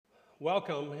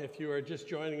Welcome. If you are just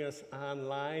joining us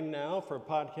online now for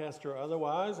podcast or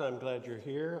otherwise, I'm glad you're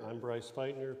here. I'm Bryce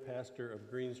Feitner, pastor of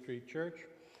Green Street Church.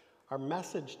 Our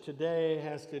message today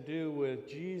has to do with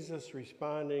Jesus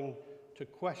responding to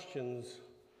questions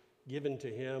given to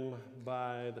him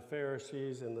by the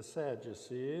Pharisees and the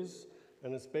Sadducees,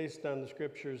 and it's based on the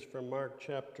scriptures from Mark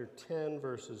chapter 10,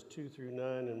 verses 2 through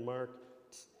 9, and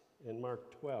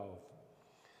Mark 12.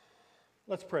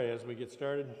 Let's pray as we get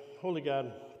started. Holy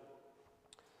God,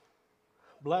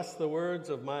 bless the words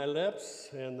of my lips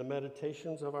and the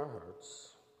meditations of our hearts,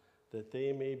 that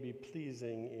they may be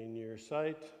pleasing in your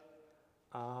sight.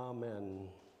 Amen.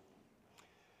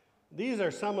 These are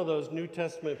some of those New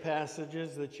Testament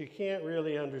passages that you can't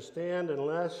really understand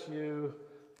unless you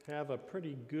have a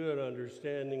pretty good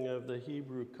understanding of the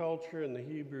Hebrew culture and the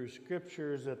Hebrew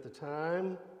scriptures at the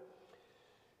time.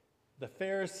 The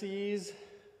Pharisees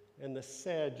and the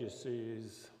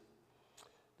Sadducees,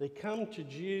 they come to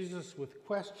Jesus with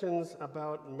questions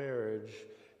about marriage,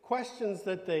 questions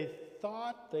that they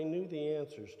thought they knew the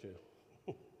answers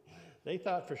to. They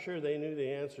thought for sure they knew the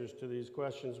answers to these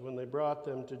questions when they brought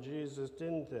them to Jesus,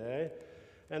 didn't they?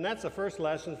 And that's the first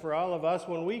lesson for all of us.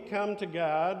 When we come to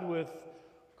God with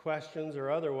questions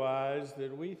or otherwise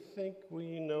that we think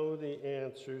we know the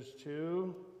answers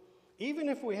to, even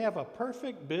if we have a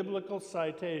perfect biblical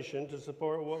citation to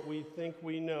support what we think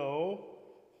we know,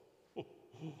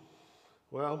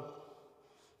 well,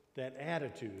 that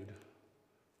attitude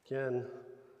can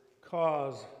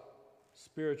cause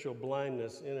spiritual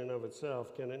blindness in and of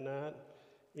itself, can it not?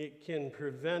 It can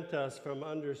prevent us from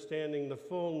understanding the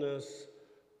fullness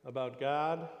about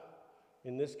God,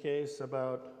 in this case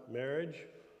about marriage,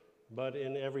 but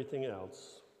in everything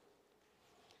else.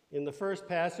 In the first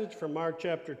passage from Mark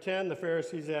chapter 10, the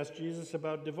Pharisees asked Jesus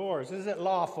about divorce. Is it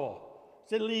lawful?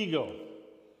 Is it legal?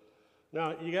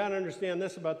 Now, you got to understand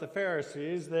this about the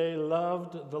Pharisees. They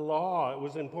loved the law. It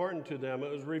was important to them.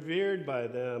 It was revered by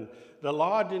them. The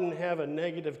law didn't have a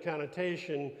negative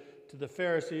connotation to the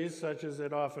Pharisees, such as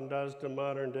it often does to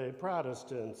modern-day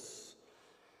Protestants.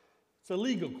 It's a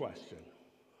legal question.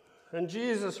 And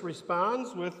Jesus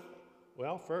responds with,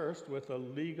 first, with a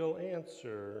legal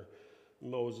answer.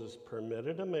 Moses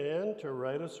permitted a man to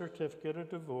write a certificate of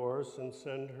divorce and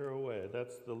send her away.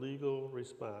 That's the legal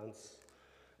response.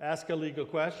 Ask a legal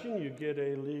question, you get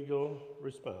a legal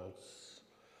response.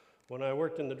 When I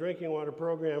worked in the drinking water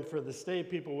program for the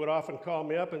state, people would often call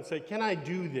me up and say, can I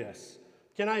do this?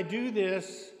 Can I do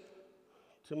this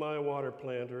to my water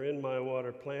plant or in my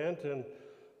water plant? And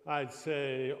I'd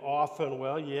say often,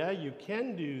 well, yeah, you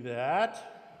can do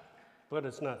that, but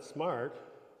it's not smart.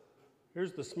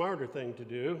 Here's the smarter thing to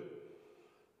do.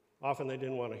 Often they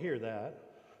didn't want to hear that.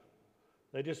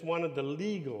 They just wanted the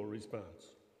legal response.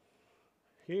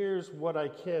 Here's what I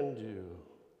can do.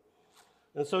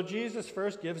 And so Jesus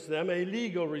first gives them a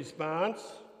legal response,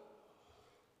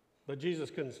 but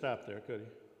Jesus couldn't stop there, could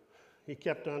he? He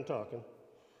kept on talking.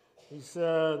 He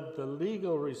said the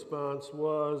legal response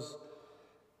was,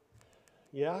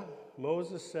 yeah,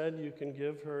 Moses said you can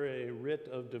give her a writ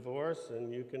of divorce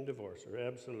and you can divorce her,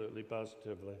 absolutely,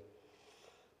 positively.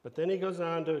 But then he goes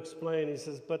on to explain, he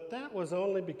says, but that was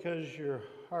only because your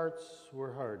hearts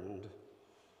were hardened.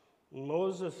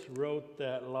 Moses wrote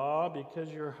that law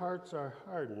because your hearts are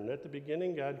hardened. At the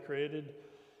beginning, God created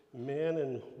man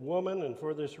and woman, and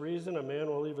for this reason, a man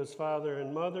will leave his father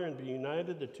and mother and be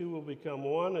united. The two will become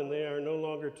one, and they are no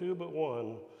longer two but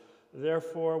one.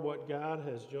 Therefore, what God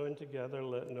has joined together,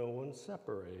 let no one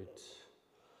separate.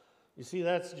 You see,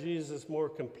 that's Jesus' more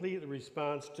complete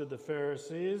response to the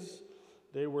Pharisees.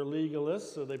 They were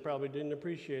legalists, so they probably didn't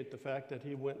appreciate the fact that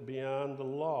he went beyond the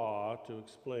law to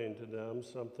explain to them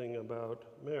something about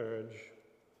marriage.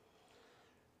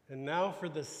 And now for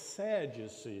the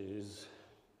Sadducees.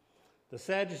 The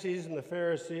Sadducees and the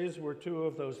Pharisees were two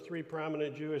of those three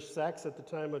prominent Jewish sects at the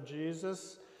time of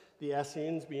Jesus. The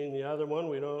Essenes being the other one.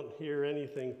 We don't hear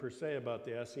anything per se about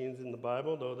the Essenes in the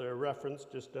Bible, though they're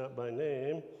referenced, just not by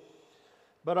name.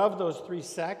 But of those three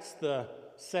sects, the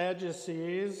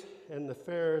Sadducees and the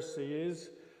Pharisees,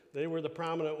 they were the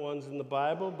prominent ones in the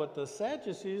Bible, but the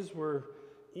Sadducees were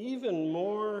even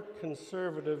more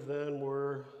conservative than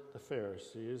were the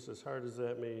Pharisees, as hard as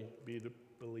that may be to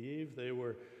believe. They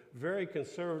were very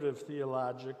conservative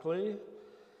theologically.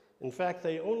 In fact,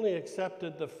 they only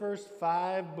accepted the first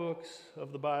 5 books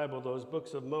of the Bible, those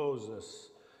books of Moses.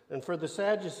 And for the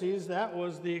Sadducees, that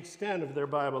was the extent of their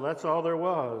Bible. That's all there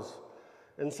was.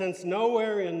 And since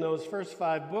nowhere in those first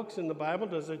 5 books in the Bible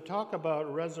does it talk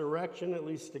about resurrection, at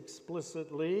least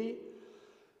explicitly,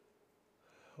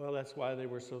 well, that's why they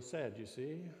were so sad, you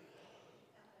see.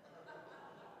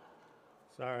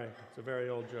 Sorry, it's a very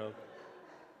old joke.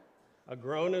 A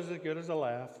groan is as good as a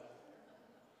laugh.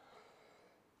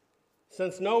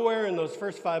 Since nowhere in those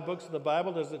first 5 books of the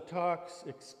Bible does it talk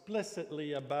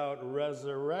explicitly about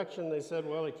resurrection, they said,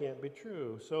 well, it can't be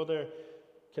true. So their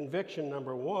conviction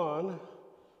number 1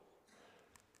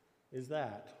 is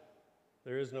that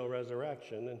there is no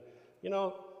resurrection.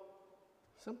 And,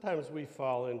 sometimes we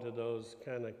fall into those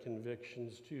kind of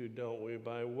convictions too, don't we,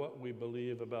 by what we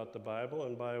believe about the Bible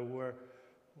and by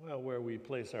where we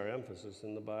place our emphasis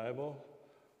in the Bible.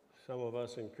 Some of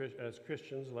us as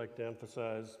Christians like to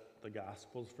emphasize the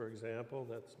Gospels, for example.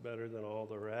 That's better than all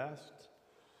the rest.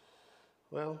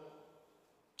 Well,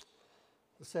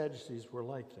 the Sadducees were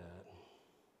like that.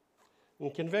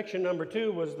 And conviction number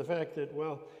 2 was the fact that,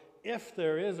 if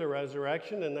there is a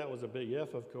resurrection, and that was a big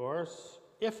if, of course,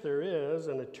 if there is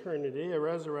an eternity, a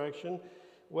resurrection,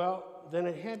 then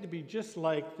it had to be just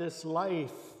like this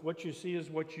life. What you see is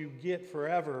what you get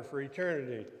forever, for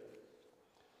eternity.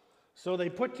 So they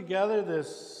put together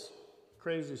this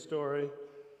crazy story,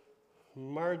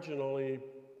 marginally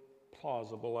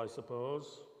plausible, I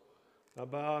suppose,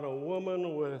 about a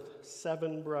woman with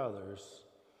 7 brothers.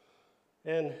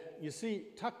 And you see,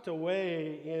 tucked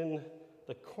away in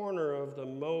the corner of the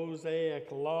Mosaic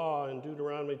law in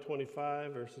Deuteronomy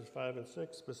 25, verses 5 and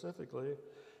 6 specifically,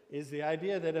 is the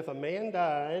idea that if a man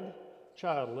died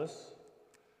childless,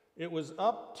 it was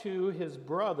up to his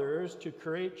brothers to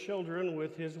create children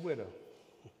with his widow.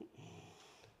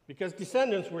 Because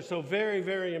descendants were so very,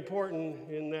 very important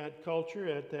in that culture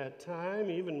at that time,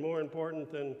 even more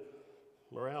important than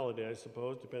morality, I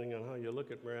suppose, depending on how you look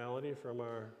at morality from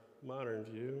our modern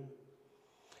view.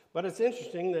 But it's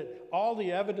interesting that all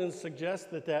the evidence suggests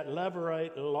that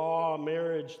Levirate law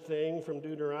marriage thing from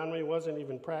Deuteronomy wasn't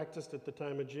even practiced at the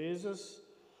time of Jesus.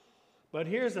 But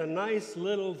here's a nice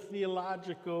little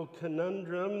theological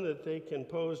conundrum that they can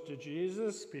pose to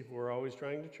Jesus. People were always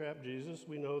trying to trap Jesus,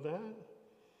 we know that.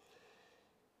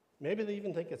 Maybe they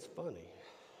even think it's funny.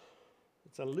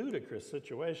 It's a ludicrous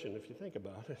situation if you think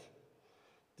about it.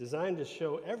 Designed to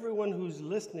show everyone who's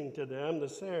listening to them, the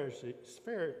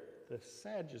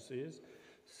Sadducees,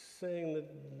 saying that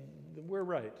we're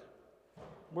right.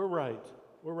 We're right.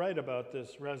 We're right about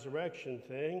this resurrection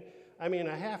thing. I mean,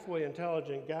 a halfway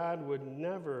intelligent God would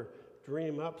never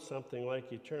dream up something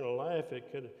like eternal life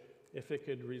if it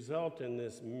could result in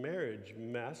this marriage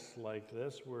mess like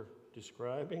this we're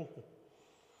describing.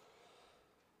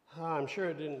 I'm sure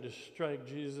it didn't just strike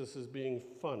Jesus as being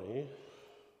funny.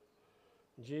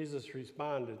 Jesus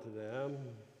responded to them.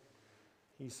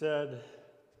 He said,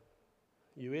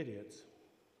 "You idiots."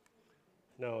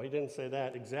 No, he didn't say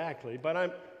that exactly, but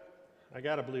I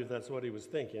got to believe that's what he was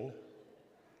thinking.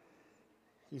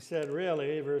 He said,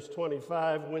 really, verse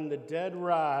 25, when the dead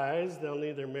rise, they'll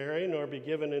neither marry nor be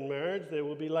given in marriage. They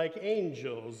will be like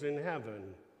angels in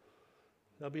heaven.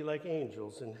 They'll be like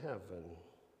angels in heaven.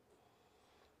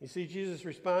 You see, Jesus'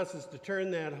 response is to turn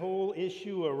that whole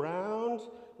issue around.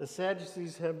 The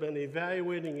Sadducees have been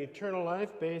evaluating eternal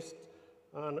life based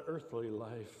on earthly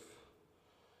life.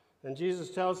 And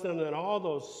Jesus tells them that all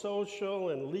those social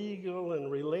and legal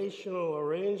and relational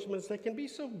arrangements that can be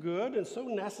so good and so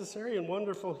necessary and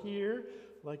wonderful here,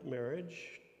 like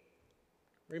marriage,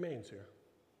 remains here.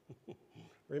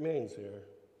 Remains here.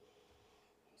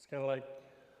 It's kind of like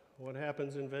what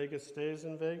happens in Vegas stays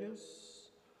in Vegas.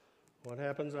 What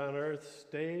happens on earth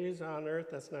stays on earth.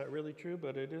 That's not really true,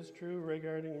 but it is true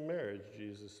regarding marriage,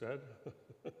 Jesus said.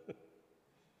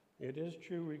 It is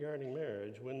true regarding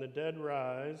marriage. When the dead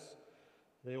rise,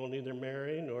 they will neither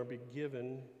marry nor be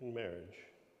given in marriage.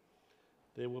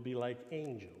 They will be like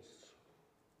angels.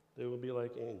 They will be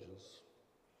like angels.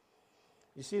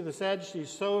 You see, the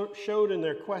Sadducees showed in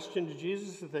their question to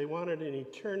Jesus that they wanted an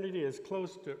eternity as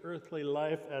close to earthly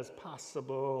life as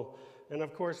possible. And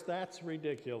of course, that's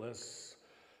ridiculous.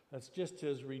 That's just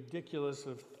as ridiculous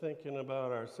as thinking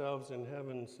about ourselves in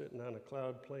heaven sitting on a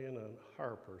cloud playing a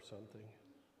harp or something.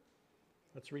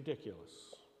 That's ridiculous.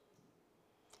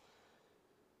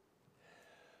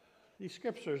 These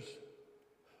scriptures,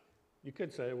 you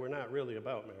could say, were not really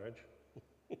about marriage.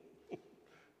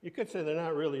 You could say they're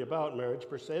not really about marriage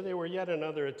per se. They were yet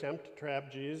another attempt to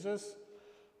trap Jesus,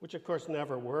 which of course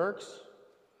never works.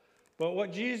 But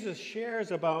what Jesus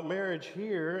shares about marriage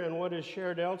here and what is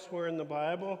shared elsewhere in the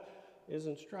Bible is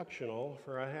instructional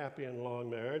for a happy and long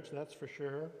marriage, that's for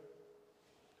sure.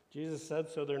 Jesus said,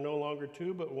 so they're no longer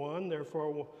two but one,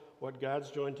 therefore what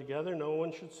God's joined together, no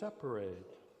one should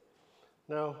separate.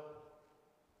 Now,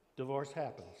 divorce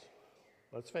happens.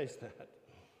 Let's face that.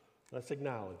 Let's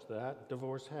acknowledge that.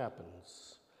 Divorce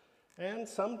happens. And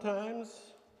sometimes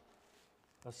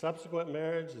A subsequent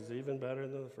marriage is even better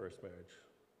than the first marriage.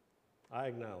 I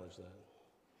acknowledge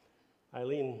that.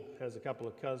 Eileen has a couple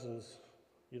of cousins.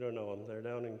 You don't know them. They're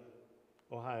down in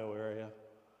Ohio area.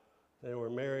 They were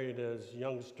married as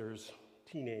youngsters,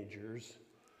 teenagers,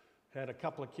 had a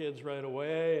couple of kids right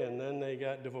away, and then they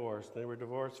got divorced. They were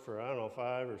divorced for,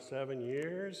 5 or 7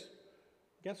 years.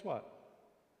 Guess what?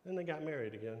 Then they got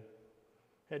married again.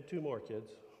 Had 2 more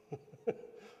kids.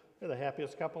 They're the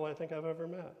happiest couple I think I've ever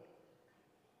met.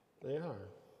 They are.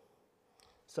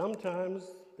 Sometimes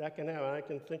that can happen. I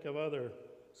can think of other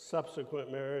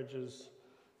subsequent marriages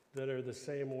that are the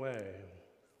same way.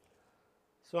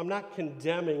 So I'm not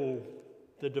condemning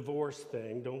the divorce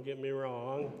thing, don't get me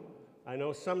wrong. I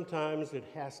know sometimes it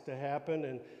has to happen,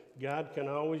 and God can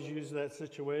always use that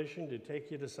situation to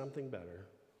take you to something better.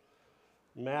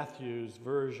 Matthew's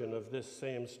version of this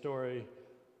same story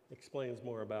explains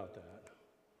more about that.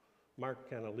 Mark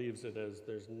kind of leaves it as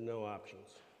there's no options.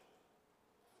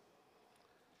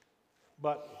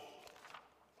 But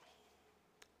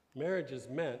marriage is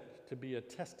meant to be a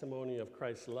testimony of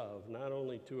Christ's love, not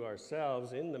only to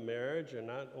ourselves in the marriage, and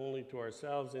not only to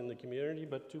ourselves in the community,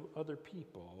 but to other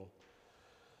people.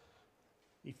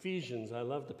 Ephesians, I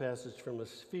love the passage from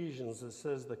Ephesians that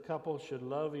says the couple should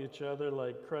love each other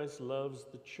like Christ loves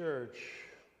the church.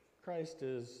 Christ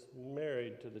is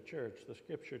married to the church. The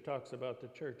scripture talks about the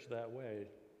church that way.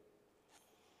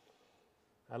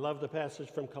 I love the passage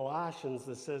from Colossians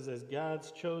that says, as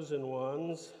God's chosen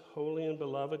ones, holy and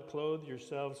beloved, clothe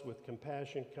yourselves with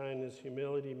compassion, kindness,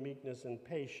 humility, meekness, and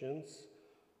patience.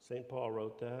 St. Paul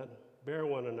wrote that. Bear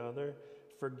one another.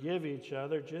 Forgive each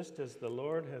other, just as the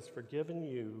Lord has forgiven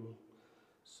you,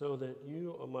 so that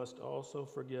you must also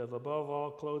forgive. Above all,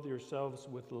 clothe yourselves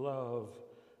with love,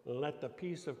 and let the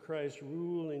peace of Christ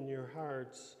rule in your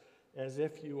hearts, as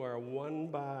if you are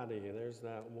one body. There's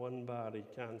that one body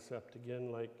concept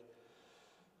again, like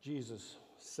Jesus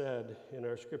said in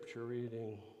our scripture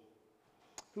reading.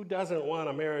 Who doesn't want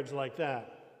a marriage like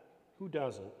that? Who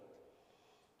doesn't?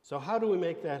 So how do we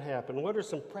make that happen? What are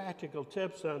some practical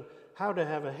tips on how to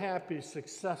have a happy,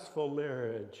 successful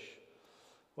marriage?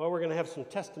 Well, we're going to have some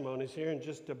testimonies here in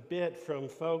just a bit from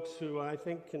folks who I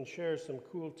think can share some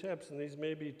cool tips, and these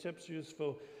may be tips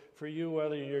useful for you,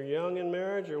 whether you're young in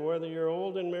marriage or whether you're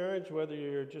old in marriage, whether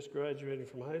you're just graduating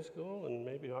from high school and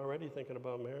maybe already thinking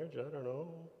about marriage. I don't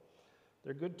know.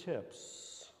 They're good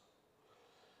tips.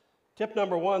 Tip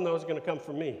number 1, though, is going to come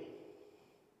from me.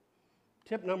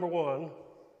 Tip number 1,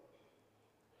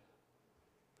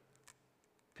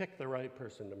 pick the right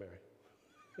person to marry.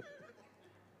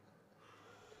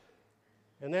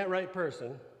 And that right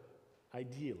person,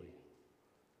 ideally,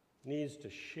 needs to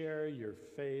share your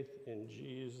faith in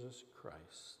Jesus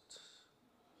Christ.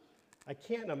 I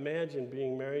can't imagine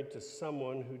being married to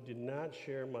someone who did not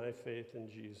share my faith in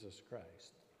Jesus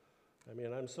Christ. I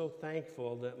mean, I'm so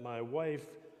thankful that my wife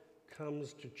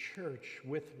comes to church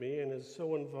with me and is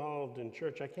so involved in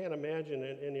church. I can't imagine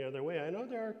it any other way. I know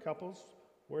there are couples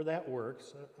where that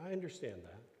works. I understand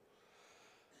that.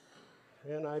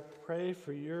 And I pray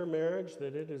for your marriage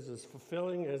that it is as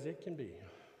fulfilling as it can be.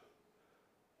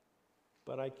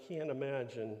 But I can't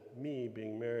imagine me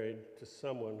being married to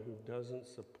someone who doesn't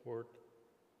support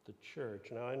the church.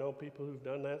 Now, I know people who've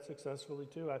done that successfully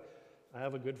too. I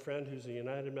have a good friend who's a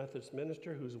United Methodist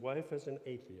minister whose wife is an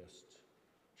atheist.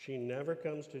 She never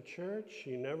comes to church.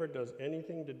 She never does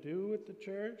anything to do with the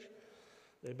church.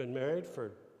 They've been married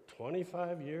for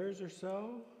 25 years or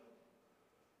so.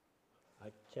 I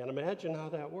can't imagine how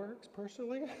that works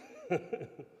personally,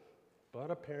 but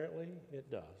apparently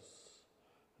it does.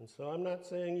 And so I'm not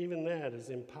saying even that is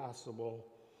impossible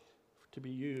to be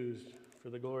used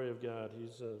for the glory of God.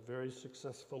 He's a very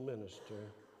successful minister.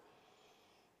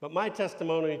 But my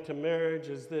testimony to marriage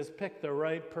is this: pick the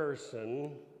right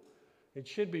person. It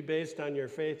should be based on your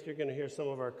faith. You're going to hear some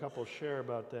of our couples share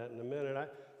about that in a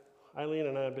minute. Eileen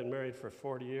and I have been married for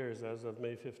 40 years as of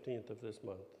May 15th of this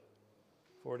month.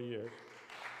 40 years.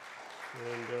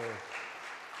 And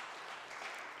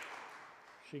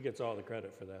she gets all the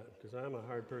credit for that, because I'm a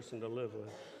hard person to live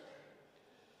with.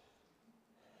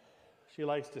 She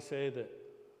likes to say that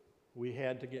we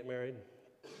had to get married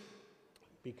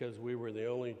because we were the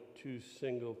only 2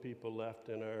 single people left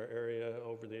in our area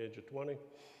over the age of 20.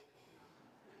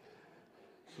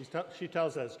 She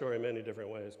tells that story many different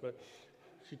ways, but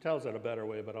she tells it a better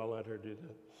way, but I'll let her do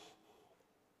that.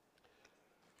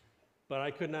 But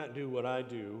I could not do what I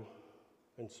do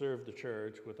and serve the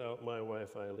church without my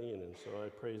wife Eileen, and so I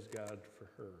praise God for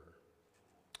her.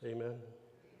 Amen.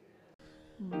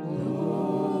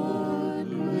 Lord,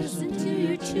 listen to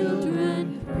your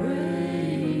children praying.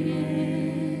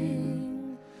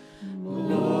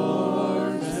 Lord,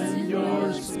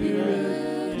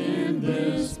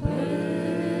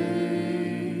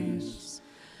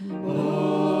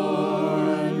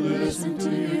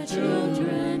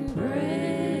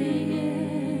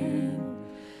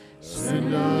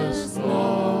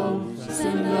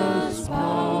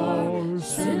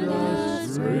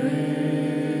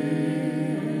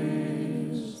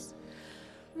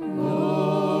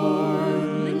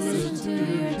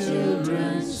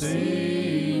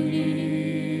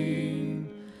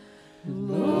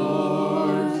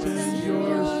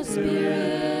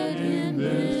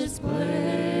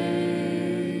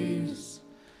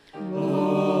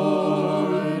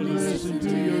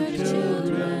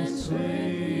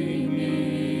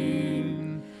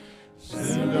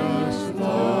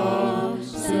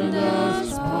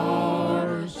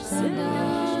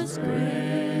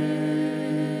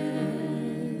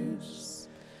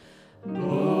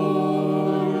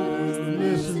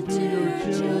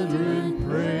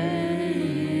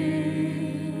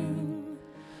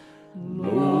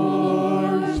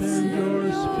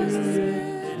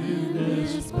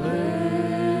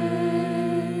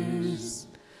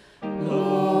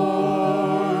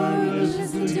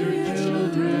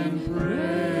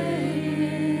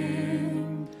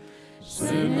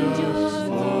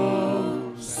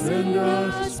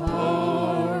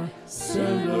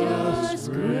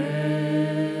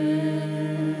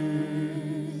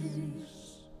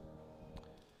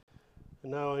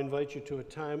 And now I invite you to a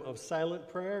time of silent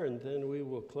prayer, and then we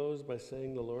will close by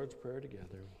saying the Lord's Prayer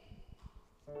together.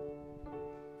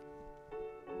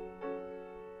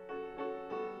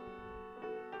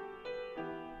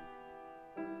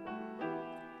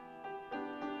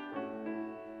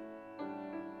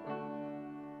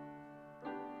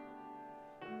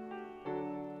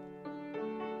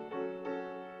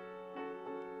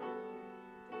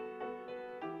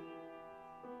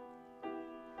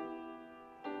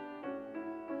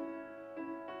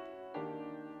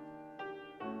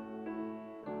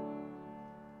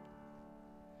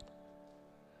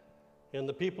 And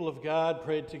the people of God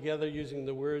prayed together using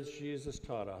the words Jesus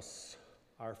taught us.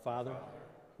 Our Father,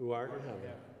 who art in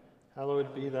heaven,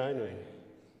 hallowed be thy name.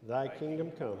 Thy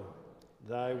kingdom come,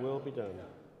 thy will be done,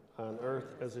 on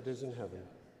earth as it is in heaven.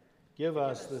 Give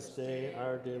us this day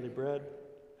our daily bread,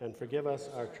 and forgive us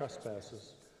our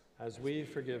trespasses, as we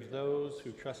forgive those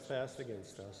who trespass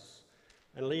against us.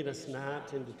 And lead us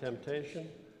not into temptation,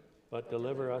 but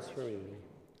deliver us from evil.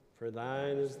 For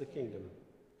thine is the kingdom,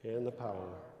 and the power,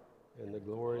 and the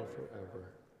glory forever.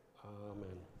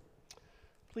 Amen.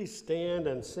 Please stand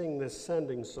and sing this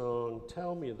sending song,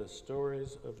 Tell Me the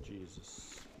Stories of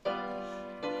Jesus.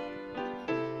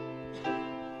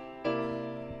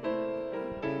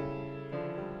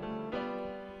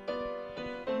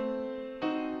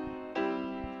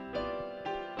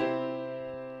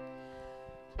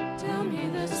 Tell me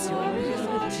the stories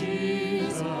of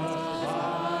Jesus.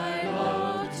 I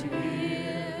love to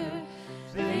hear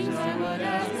things I would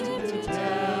ask him to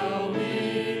tell me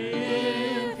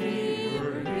if he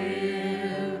were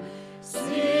here.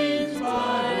 Scenes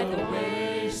by the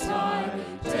wayside,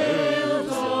 tales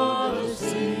of the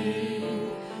sea,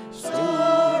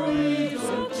 stories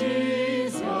of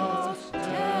Jesus.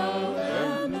 Tell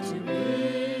them to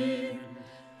me.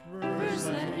 First,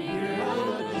 let me hear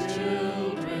how the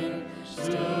children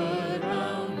stood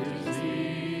round his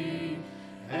knee,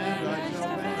 and I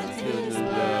shall fancy his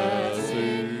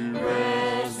blessing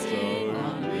resting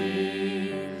on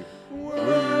me.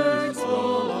 Words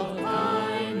full of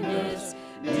kindness,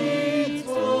 deeds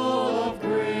full of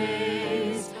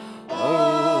grace,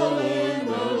 all in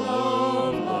the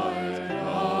love light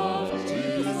of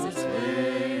Jesus'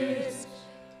 face.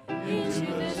 Into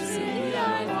the city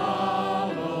I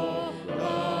follow,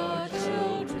 the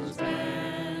children's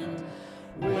band,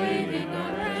 waving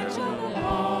a branch of a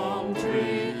palm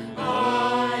tree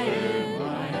high in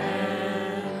my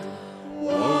hand.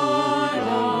 One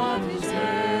of his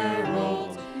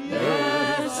heralds,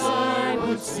 yes, I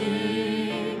would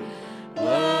sing.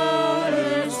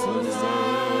 Blessed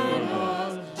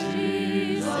Hosanna,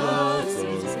 Jesus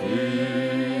is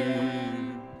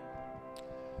King.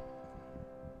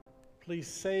 Please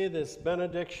say this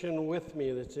benediction with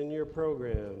me that's in your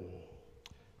program.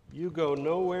 You go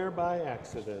nowhere by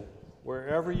accident.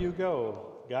 Wherever you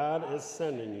go, God is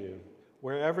sending you.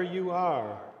 Wherever you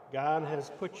are, God has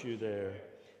put you there.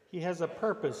 He has a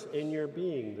purpose in your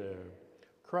being there.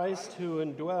 Christ, who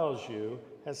indwells you,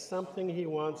 has something he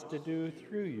wants to do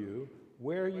through you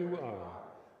where you are.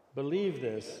 Believe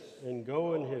this and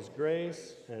go in his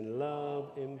grace and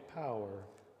love in power.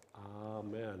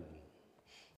 Amen.